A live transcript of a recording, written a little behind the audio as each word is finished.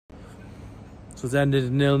So it's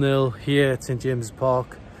ended 0-0 here at St James's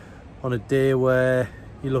Park on a day where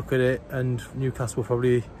you look at it and Newcastle were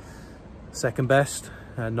probably second best.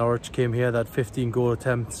 Norwich came here, they had 15 goal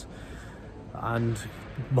attempts and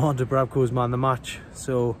Martin Dubravka was man of the match.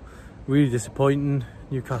 So really disappointing.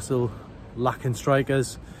 Newcastle lacking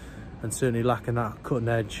strikers and certainly lacking that cutting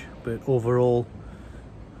edge. But overall,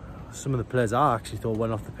 some of the players I actually thought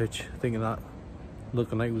went off the pitch thinking that,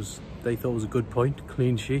 looking like they thought it was a good point,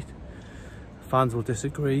 clean sheet. Fans will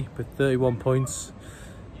disagree, but 31 points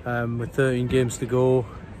with 13 games to go,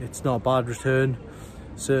 it's not a bad return.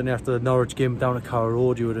 Certainly after the Norwich game down at Carrow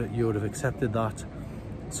Road, you would have accepted that.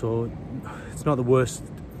 So it's not the worst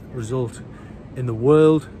result in the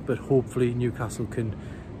world, but hopefully Newcastle can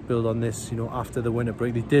build on this. You know, after the winter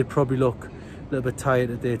break, they did probably look a little bit tired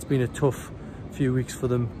today. It's been a tough few weeks for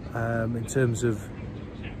them in terms of,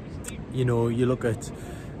 you know, you look at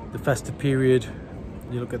the festive period.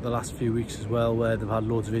 You look at the last few weeks as well where they've had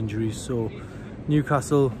loads of injuries. So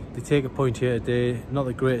Newcastle, they take a point here today. Not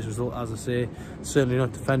the greatest result, as I say, certainly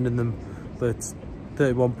not defending them, but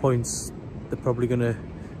 31 points, they're probably going to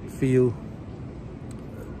feel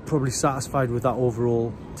satisfied with that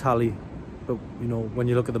overall tally. But you know, when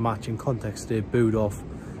you look at the match in context, they booed off.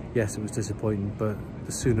 Yes, it was disappointing, but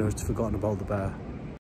the sooner it's forgotten about the better.